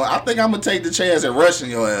vest on, I think I'm gonna take the chance at rushing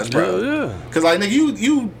your ass, bro. Yeah. Cause like nigga,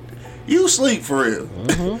 you you sleep for real.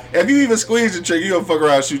 If you even squeeze the trigger, you gonna fuck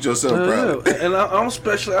around and shoot yourself, bro. Yeah. And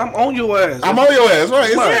I'm on your ass. I'm on your ass, right?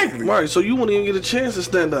 Exactly. Right. So you wouldn't even get a chance to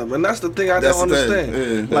stand up, and that's the thing I don't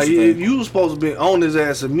understand. Yeah, like you was supposed to be on his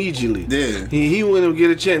ass immediately. Yeah. He wouldn't even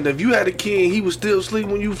get a chance. If you had a kid, and he was still asleep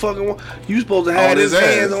when you fucking. You supposed to have his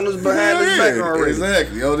hands on his behind his back already.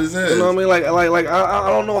 Exactly, on his ass. You know what I mean? Like I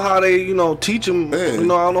don't know how they teach him. Yeah. You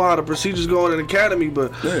know, I don't know how the procedures go in the academy,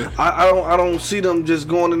 but I don't see them just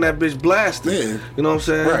going in that bitch blasting. Yeah. You know what I'm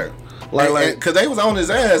saying? Right. Like, because they was on his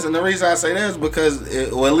ass, and the reason I say that is because,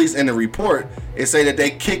 well, at least in the report, it say that they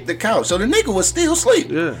kicked the couch, so the nigga was still asleep.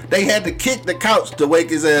 Yeah. They had to kick the couch to wake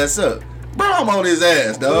his ass up. Bro, I'm on his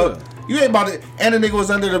ass, dog. Yeah. You ain't about to, and the nigga was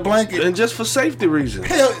under the blanket. and just for safety reasons.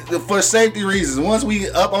 Hell, for safety reasons. Once we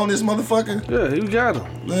up on this motherfucker, Yeah, he got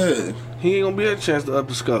him. yeah. He ain't gonna be a chance to up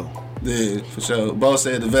the score. Yeah, for sure. Bo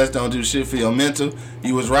said the vest don't do shit for your mental.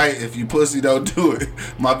 You was right. If you pussy, don't do it.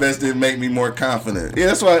 My vest didn't make me more confident. Yeah,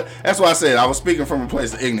 that's why I said I was speaking from a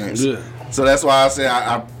place of ignorance. Yeah. So that's why I said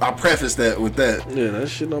I prefaced that with that. Yeah, that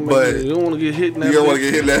shit don't But make you don't want to get hit in that. You don't want to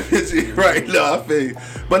bitch. get hit in that bitch, right? No, I feel you.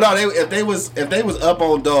 But no, if they was up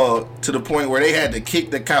on dog to the point where they had to kick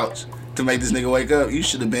the couch to make this nigga wake up, you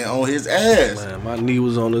should have been on his ass. Man, my knee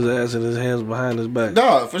was on his ass and his hands behind his back.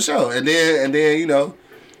 Dog, for sure. And then you know,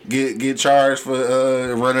 get charged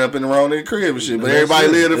for running up in the wrong nigga crib and shit. But That's everybody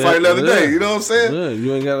it. live to fight another Yeah. day. You know what I'm saying? Yeah,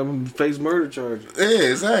 you ain't got to face murder charges. Yeah,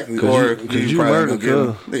 exactly. Cause you probably murdered, gonna get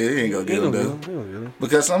him. Yeah, he ain't gonna get him though. though.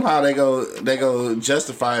 Because somehow they go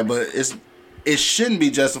justify it, but it shouldn't be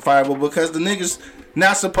justifiable because the niggas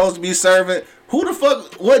not supposed to be serving. Who the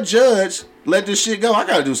fuck? What judge let this shit go? I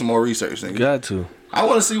gotta do some more research, nigga. Got to. I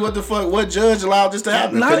want to see what judge allowed this to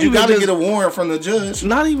happen. Not Because you even got to just- get a warrant from the judge.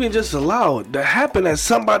 Not even just allow it to happen at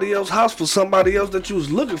somebody else's house for somebody else that you was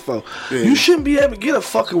looking for. Yeah. You shouldn't be able to get a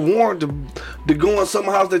fucking warrant to go in some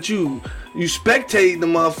house that you spectate the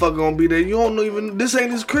motherfucker gonna be there. You don't even, this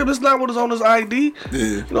ain't his crib. It's not what is on his ID. Yeah.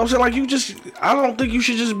 You know what I'm saying? Like I don't think you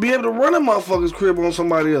should just be able to run a motherfucker's crib on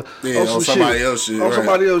somebody else. Yeah, on somebody else shit, On right.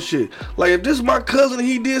 somebody else shit. Like if this is my cousin and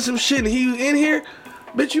he did some shit and he was in here,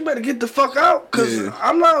 bitch, you better get the fuck out. Cause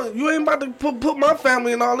Yeah. you ain't about to put my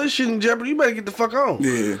family and all this shit in jeopardy. You better get the fuck on.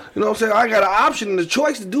 Yeah. You know what I'm saying? I got an option and the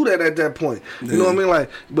choice to do that at that point. You know what I mean? Like,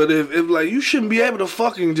 but if like you shouldn't be able to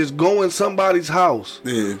fucking just go in somebody's house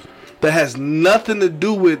Yeah. that has nothing to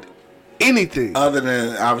do with anything. Other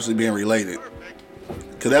than obviously being related.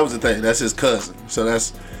 Because that was the thing. That's his cousin. So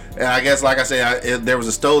that's, and I guess, like I said, there was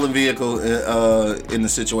a stolen vehicle in the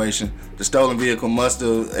situation. The stolen vehicle must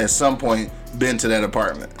have, at some point, been to that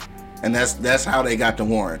apartment. And that's how they got the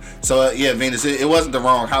warrant. So, yeah, Venus, it wasn't the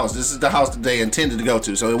wrong house. This is the house that they intended to go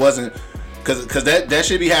to. So it wasn't, because that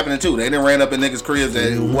should be happening too. They done ran up in niggas' cribs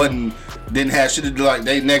that didn't have shit to do, like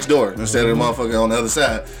they next door instead of the motherfucker on the other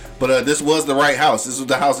side. But this was the right house. This was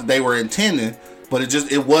the house that they were intending. But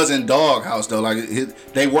it wasn't dog house though. Like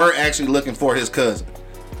they were actually looking for his cousin.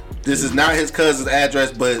 This is not his cousin's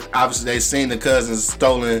address, but obviously they seen the cousin's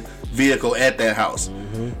stolen vehicle at that house.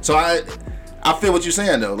 So I feel what you're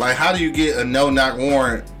saying though. Like, how do you get a no-knock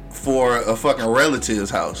warrant for a fucking relative's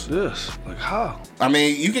house? Yes. Like how? I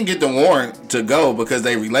mean, you can get the warrant to go because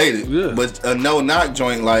they related. Yeah. But a no-knock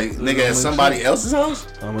joint, like nigga, at somebody else's house,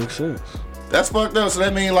 That makes sense. that's fucked up. So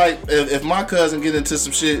that mean like if my cousin get into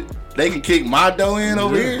some shit, they can kick my dough in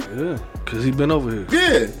over here. Yeah. Cause he been over here.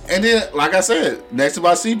 Yeah, and then like I said, next to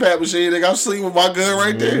my CPAP machine, they got sleep with my gun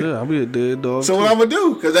right there. Yeah, I'll be a dead dog. So what I'm gonna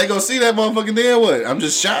do? Cause they gonna see that motherfucker. Then what? I'm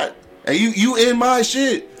just shot. And you in my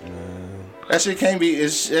shit. That shit can't be.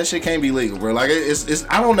 That shit can't be legal, bro. Like it's.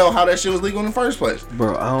 I don't know how that shit was legal in the first place.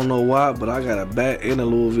 Bro, I don't know why, but I got a bat and a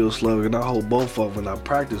Louisville Slugger, and I hold both of them, and I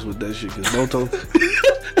practice with that shit, because both of them...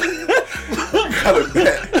 Got a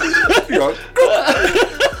bat. You know,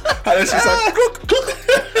 how that shit sound?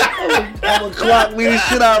 I'm gonna clock me the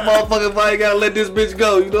shit out, motherfucker, if I ain't gotta let this bitch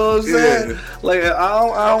go, you know what I'm saying? Yeah. Like,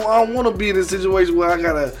 I don't want to be in a situation where I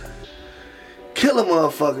gotta kill a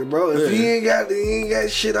motherfucker, bro. If he ain't got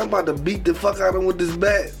shit, I'm about to beat the fuck out of him with this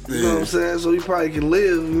bat. You know what I'm saying? So he probably can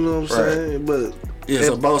live, you know what I'm saying? But Yeah,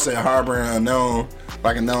 so Bo said harboring unknown,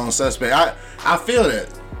 like a known suspect. I feel that.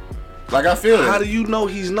 Like, I feel that. how do you know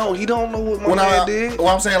he's known? He don't know what my man did. Well,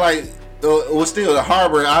 I'm saying, like, well, still the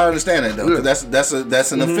harbor. I understand that though. 'Cause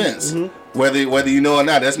that's an offense. Whether you know or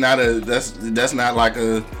not, that's not like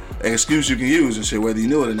a excuse you can use and shit. Whether you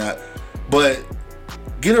knew it or not, but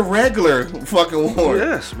get a regular fucking warrant.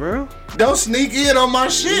 Yes, bro. Don't sneak in on my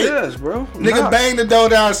shit. Yes, bro. Nigga, Nah. bang the door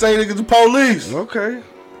down and say nigga the police. Okay.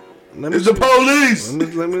 It's the police.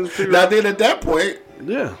 Let me figure Now out. then, at that point,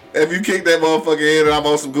 Yeah. If you kick that motherfucker in and I'm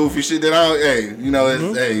on some goofy shit, then hey,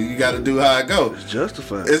 you got to do how it goes. It's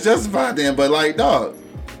justified. It's justified then, but like, dog,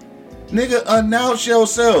 nigga, announce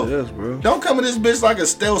yourself. Yes, bro. Don't come in this bitch like a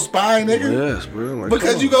stealth spy, nigga. Yes, bro. Like,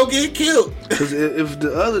 because you go get killed. Because if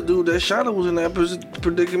the other dude that shot him was in that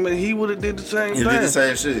predicament, he would have did the same thing. He did the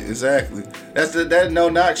same shit, exactly. That's that no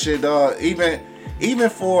knock shit, dog. Even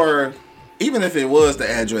if it was the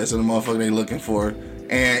address of the motherfucker they looking for,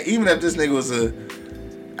 and even if this nigga was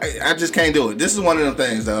I just can't do it. This is one of them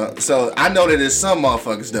things, though. So I know that there's some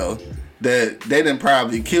motherfuckers though that they done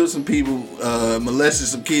probably killed some people, molested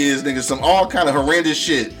some kids, niggas, some all kind of horrendous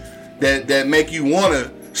shit that make you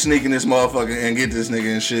wanna sneak in this motherfucker and get this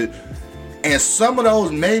nigga and shit. And some of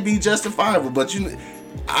those may be justifiable, but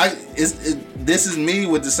this is me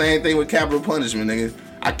with the same thing with capital punishment, nigga.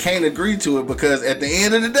 I can't agree to it because at the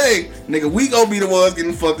end of the day, nigga, we gonna be the ones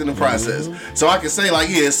getting fucked in the process. Mm-hmm. So I can say like,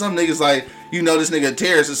 yeah, some niggas like, this nigga a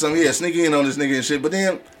terrorist or something, yeah, sneak in on this nigga and shit. But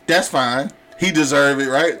then that's fine. He deserve it,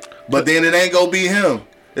 right? But then it ain't gonna be him.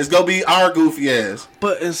 It's gonna be our goofy ass.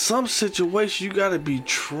 But in some situations, you gotta be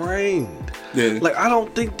trained. Yeah. Like I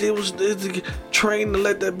don't think they was trained to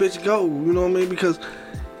let that bitch go. You know what I mean? Because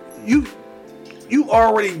you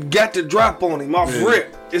already got the drop on him off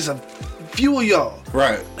rip. It's a few of y'all.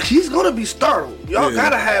 Right. He's gonna be startled. Y'all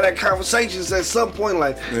gotta have that conversation at some point.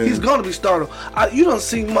 Like he's gonna be startled. You done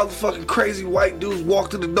seen motherfucking crazy white dudes walk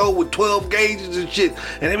to the door with 12 gauges and shit,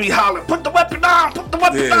 and they be hollering, "Put the weapon down! Put the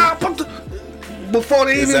weapon down! Put the..." Before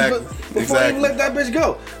they even let that bitch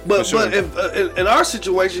go. But if in our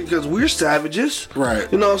situation, because we're savages, right?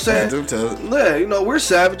 You know what I'm saying? Yeah, we're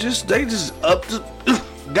savages. They just got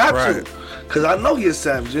to. Because I know he's a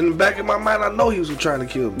savage. In the back of my mind, I know he was trying to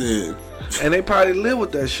kill me. Yeah. And they probably live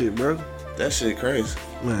with that shit, bro. That shit crazy.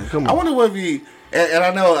 Man, come on. I wonder what and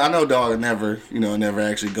I know dog never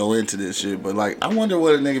actually go into this shit, but like I wonder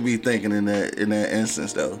what a nigga be thinking in that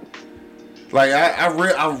instance though. Like I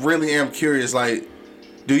really am curious, like,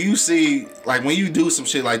 do you see, like, when you do some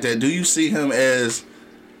shit like that, do you see him as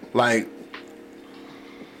like,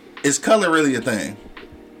 is color really a thing?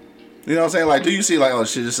 You know what I'm saying? Like, do you see like, oh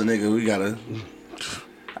shit, this a nigga, we gotta...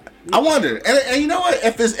 I wonder, and you know what?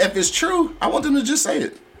 If it's true, I want them to just say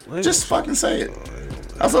it. Just fucking say it.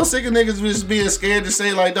 I'm so sick of niggas just being scared to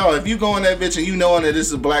say like, dog, if you go in that bitch and you knowing that this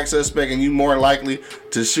is a black suspect and you more likely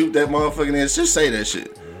to shoot that motherfucking ass, just say that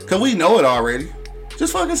shit. Cause we know it already.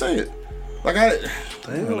 Just fucking say it. Like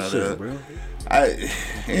bro.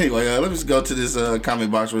 Anyway, let me just go to this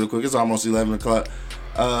comment box real quick. It's almost 11 o'clock.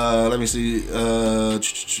 Let me see.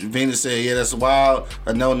 Venus said, yeah, that's wild.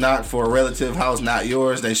 A no knock for a relative house, not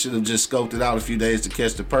yours. They should have just scoped it out a few days to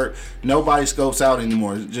catch the perk. Nobody scopes out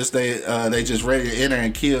anymore. Just they just ready to enter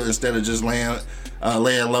and kill instead of just laying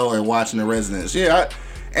low and watching the residents. Yeah,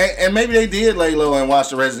 and maybe they did lay low and watch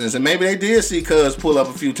the residents, and maybe they did see Cuz pull up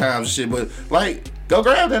a few times and shit. But like, go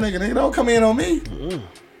grab that nigga. Nigga, don't come in on me. Mm-hmm.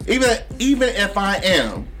 Even if I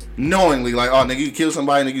am knowingly like, oh nigga, you kill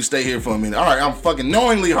somebody, nigga, you stay here for a minute. All right, I'm fucking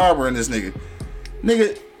knowingly harboring this nigga.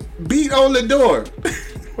 Nigga, beat on the door.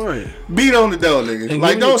 Right. Beat on the door, nigga. And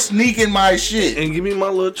like, don't sneak in my shit. And give me my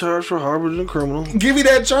little charge for harboring a criminal. Give me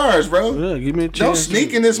that charge, bro. Yeah, give me a chance. Don't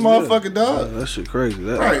sneak in this motherfucker, dog. Yeah, that shit crazy.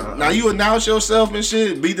 Right. Now you announce yourself and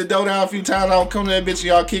shit, beat the door down a few times, I don't come to that bitch and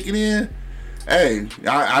y'all kicking in. Hey,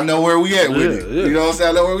 I know where we at with it. Yeah. You know what I'm saying?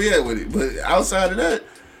 I know where we at with it. But outside of that,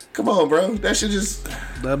 come on, bro. That shit just...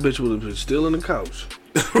 That bitch would have been still in the couch.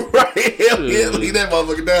 Right? Hell yeah. Leave that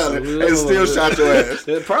motherfucker down there and still shot your ass.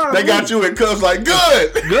 They got you in cuffs like,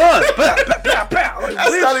 good. Good. Pow, pow.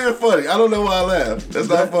 That's not even funny. I don't know why I laugh. That's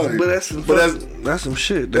not funny. But that's some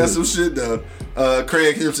shit, dude. That's some shit, though.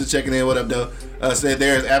 Craig Himpson checking in. What up, though? Said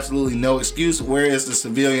there is absolutely no excuse. Where is the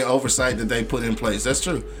civilian oversight that they put in place? That's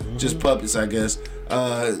true. Mm-hmm. Just puppets, I guess.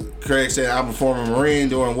 Craig said, I'm a former Marine.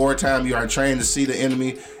 During wartime, you are trained to see the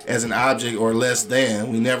enemy as an object or less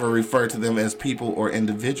than. We never refer to them as people or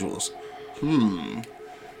individuals.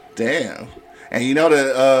 Damn. And you know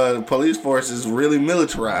the police force is really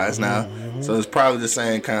militarized now, so it's probably the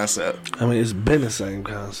same concept. I mean, it's been the same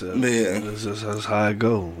concept. Yeah. It's just that's how it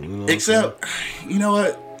go. You know Except, you know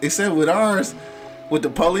what? Except with ours, with the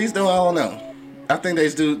police though, I don't know. I think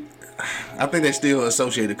they still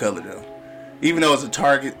associate the color though. Even though it's a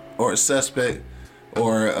target or a suspect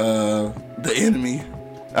or the enemy,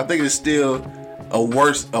 I think it's still a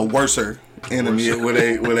worser enemy when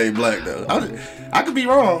they black though. I could be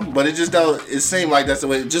wrong, but it just don't. It seemed like that's the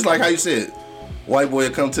way. Just like how you said, white boy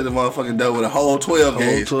would come to the motherfucking door with a whole 12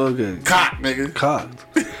 gauge. Cock, nigga. Cocked.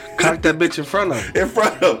 Cock that bitch in front of him. In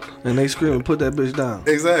front of him. And they scream and put that bitch down.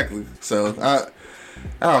 Exactly. So I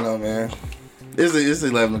don't know, man. It's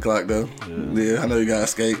 11 o'clock though. Yeah, I know you gotta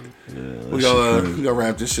skate. Yeah, We gonna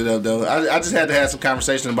wrap this shit up though. I just had to have some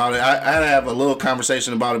conversation about it. I had to have a little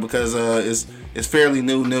conversation about it because it's fairly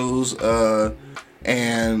new news,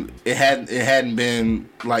 and it hadn't been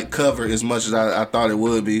like covered as much as I thought it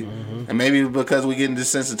would be, and maybe because we getting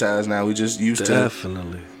desensitized now. We just used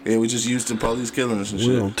definitely. we just used to police killings and We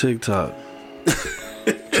shit. on TikTok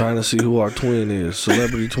trying to see who our twin is,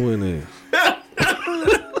 celebrity twin is.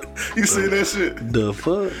 You see that shit? The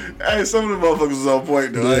fuck? Hey, some of the motherfuckers was on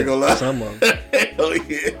point though. I ain't gonna lie. Some of them. Hell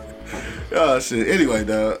yeah. Oh shit. Anyway,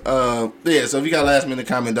 dog. Yeah. So if you got last minute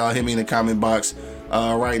comment, dog, hit me in the comment box.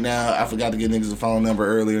 Right now, I forgot to get niggas a phone number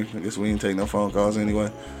earlier. I guess we ain't take no phone calls anyway.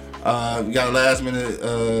 You got a last minute.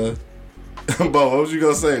 Bo, what was you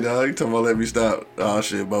gonna say, dog? You talking about let me stop? Oh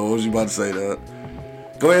shit, Bo, what was you about to say, dog?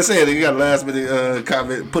 Go ahead and say it. You got a last minute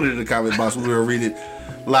comment. Put it in the comment box. We will read it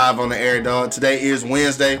live on the air, dog. Today is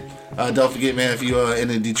Wednesday. Don't forget, man, if you're in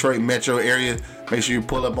the Detroit metro area, make sure you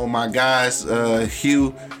pull up on my guys,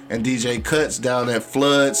 Hugh and DJ Cuts down at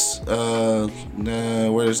Floods.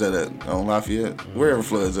 Where is that at? On Lafayette? Wherever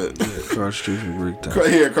Floods at. Across the street from Greektown.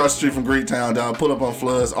 Here, across the street from Greektown, dog. Pull up on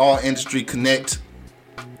Floods. All Industry Connect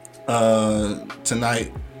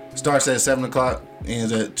tonight. Starts at 7 o'clock,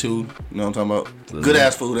 ends at 2. You know what I'm talking about? Good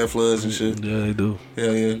ass food at Floods and shit. Yeah, they do.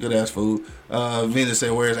 Hell yeah, good ass food. Venus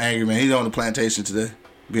said, where's Angry Man? He's on the plantation today.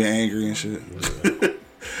 Being angry and shit. Yeah.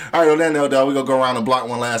 All right, on that note, dog, we gonna go around the block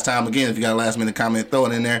one last time. Again, if you got a last minute comment, throw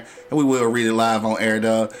it in there, and we will read it live on air,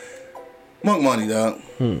 dog. Monk Money, dog.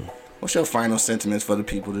 What's your final sentiments for the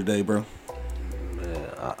people today, bro? Man,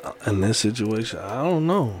 in this situation, I don't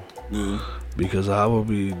know. Yeah. Because I would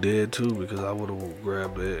be dead too. Because I would have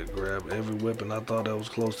grabbed every weapon I thought that was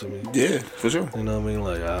close to me. Yeah, for sure. You know what I mean?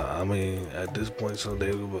 Like I mean, at this point,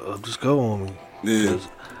 someday they would just go on me. Yeah.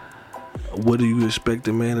 What do you expect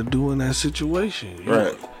a man to do in that situation?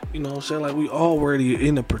 Right. You know what I'm saying? Like, we already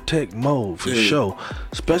in the protect mode for sure.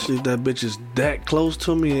 Especially if that bitch is that close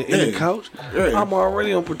to me in the couch. Yeah. I'm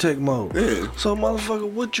already on protect mode. Yeah. So, motherfucker,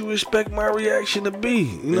 what you expect my reaction to be?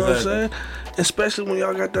 You know what I'm saying? Especially when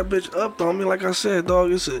y'all got that bitch up on me. Like I said,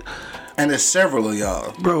 dog, And there's several of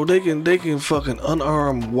y'all. Bro, they can fucking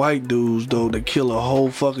unarmed white dudes, though, that kill a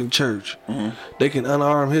whole fucking church. They can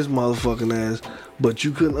unarm his motherfucking ass. But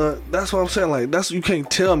you couldn't. That's what I'm saying. Like, you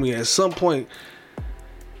can't tell me at some point.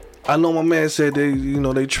 I know my man said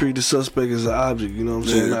they treat the suspect as an object. You know what I'm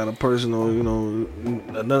saying, not a person or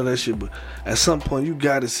none of that shit. But at some point, you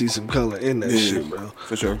got to see some color in that shit, bro.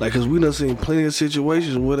 For sure. Like, cause we done seen plenty of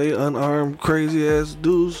situations where they unarmed crazy ass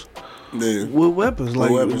dudes with weapons.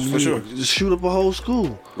 Like, weapons, for sure. Just shoot up a whole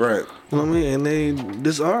school. Right. You know what I mean? And they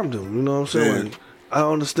disarmed them. You know what I'm saying? Yeah. Like, I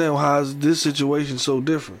don't understand how is this situation so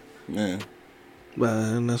different. Yeah.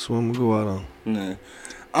 Man, that's what I'm gonna go out on. Yeah.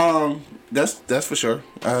 That's for sure.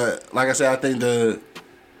 Like I said, I think the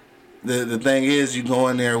thing is you go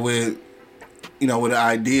in there with with an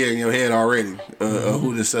idea in your head already of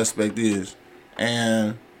who the suspect is,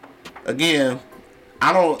 and again,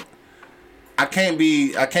 I can't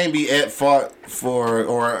be at fault for,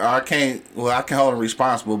 or I can hold him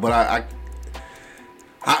responsible, but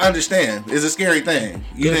I understand. It's a scary thing.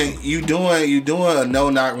 You doing a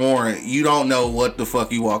no-knock warrant. You don't know what the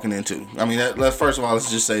fuck you walking into. I mean, first of all,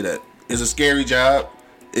 let's just say that it's a scary job.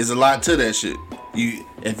 There's a lot to that shit.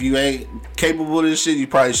 If you ain't capable of this shit, you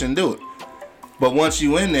probably shouldn't do it. But once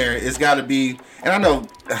you in there, it's got to be. And I know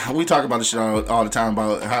we talk about this shit all the time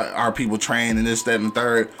about how our people train and this, that, and the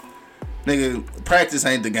third. Nigga, practice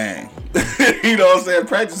ain't the game. You know what I'm saying?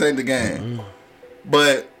 Practice ain't the game.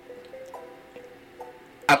 But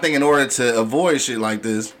I think in order to avoid shit like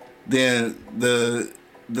this, then the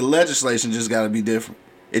legislation just got to be different.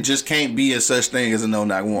 It just can't be a such thing as a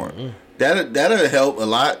no-knock warrant. That'll help a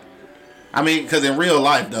lot. I mean, because in real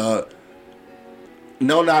life, dog,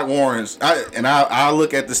 no-knock warrants. I'll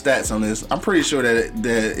look at the stats on this. I'm pretty sure that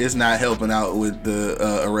it's not helping out with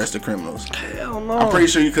the arrested criminals. Hell no. I'm pretty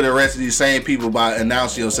sure you could arrest these same people by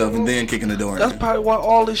announcing yourself and then kicking the door in. That's probably why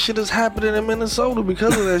all this shit is happening in Minnesota,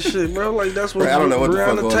 because of that shit, bro. Like, that's what I don't know what the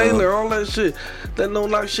fuck Breonna going Taylor, on. all that shit. That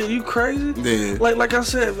no-knock shit, you crazy? Yeah. Like I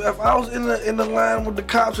said, if I was in the line with the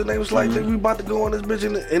cops and they was like, "Nigga, we about to go on this bitch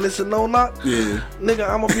and it's a no-knock," nigga,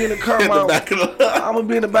 I'm gonna be in the car. I'm gonna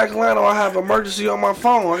be in the back of the line, or I have emergency on my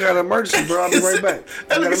phone. I got an emergency, bro. I'll be right back.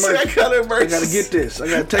 I got an emergency. I gotta get this. I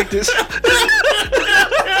gotta take this.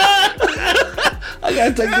 I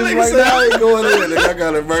gotta take this right now. I ain't going in. I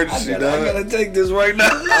got an emergency, dog. I gotta take this right now.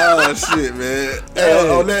 Oh shit, man. Hey,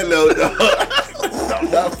 on that note, dog.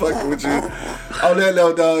 I'm fucking with you. On that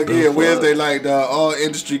note, dog, again, Wednesday night, dog, All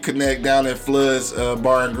Industry Connect down at Floods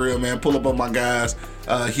Bar and Grill, man. Pull up on my guys,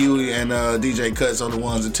 Huey and DJ Cuts on the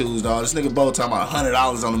ones and twos, dog. This nigga Bo talking about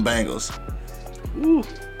 $100 on them bangles. Ooh.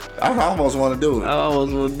 I almost want to do it. I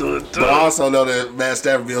almost want to do it too. But I also know that Matt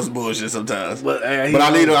Stafford be on some bullshit sometimes. But I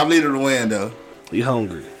need him to win, though. He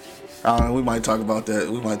hungry. I don't know. We might talk about that.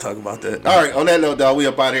 All right. On that note, dog, we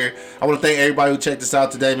up out here. I want to thank everybody who checked us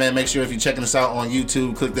out today, man. Make sure if you're checking us out on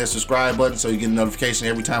YouTube, click that subscribe button so you get a notification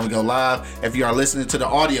every time we go live. If you are listening to the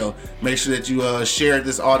audio, make sure that you share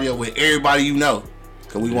this audio with everybody you know,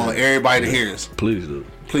 because we want everybody to hear us. Please do.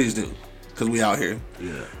 Please do, because we out here.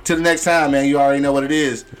 Yeah. Till the next time, man, you already know what it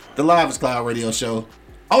is. The Livest Cloud Radio Show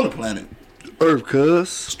on the planet Earth, cuz.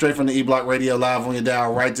 straight from the E-Block Radio live on your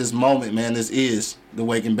dial right this moment, man. This is the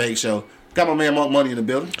Wake and Bake Show. Got my man Monk Money in the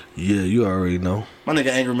building. Yeah, you already know. My nigga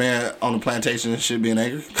Angry Man on the plantation should be an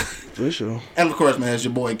angry. For sure. And of course, man, it's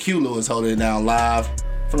your boy Q Lewis holding it down live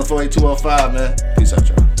from the 48205, man. Peace out,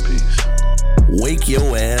 y'all. Peace. Wake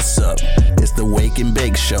your ass up. It's the Wake and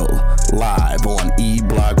Bake Show, live on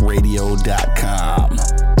eblockradio.com.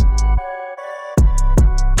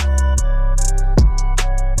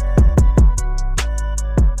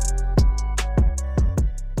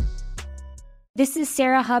 This is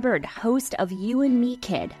Sarah Hubbard, host of You and Me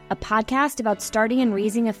Kid, a podcast about starting and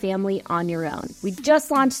raising a family on your own. We just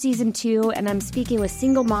launched season 2, and I'm speaking with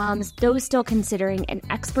single moms, those still considering, and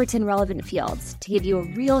experts in relevant fields to give you a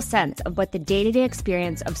real sense of what the day-to-day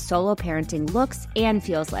experience of solo parenting looks and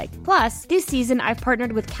feels like. Plus, this season, I've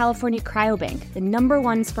partnered with California Cryobank, the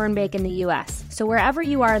 #1 sperm bank in the U.S. So wherever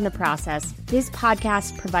you are in the process, this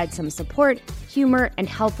podcast provides some support, humor, and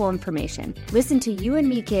helpful information. Listen to You and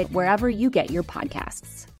Me Kid wherever you get your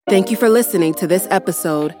podcasts. Thank you for listening to this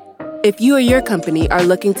episode. If you or your company are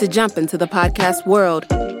looking to jump into the podcast world,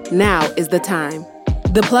 now is the time.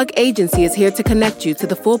 The Plug Agency is here to connect you to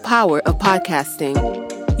the full power of podcasting.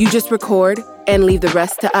 You just record and leave the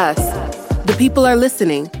rest to us. The people are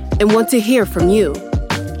listening and want to hear from you.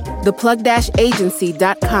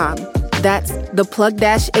 theplug-agency.com. That's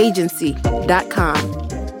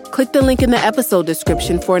theplug-agency.com. Click the link in the episode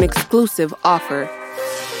description for an exclusive offer.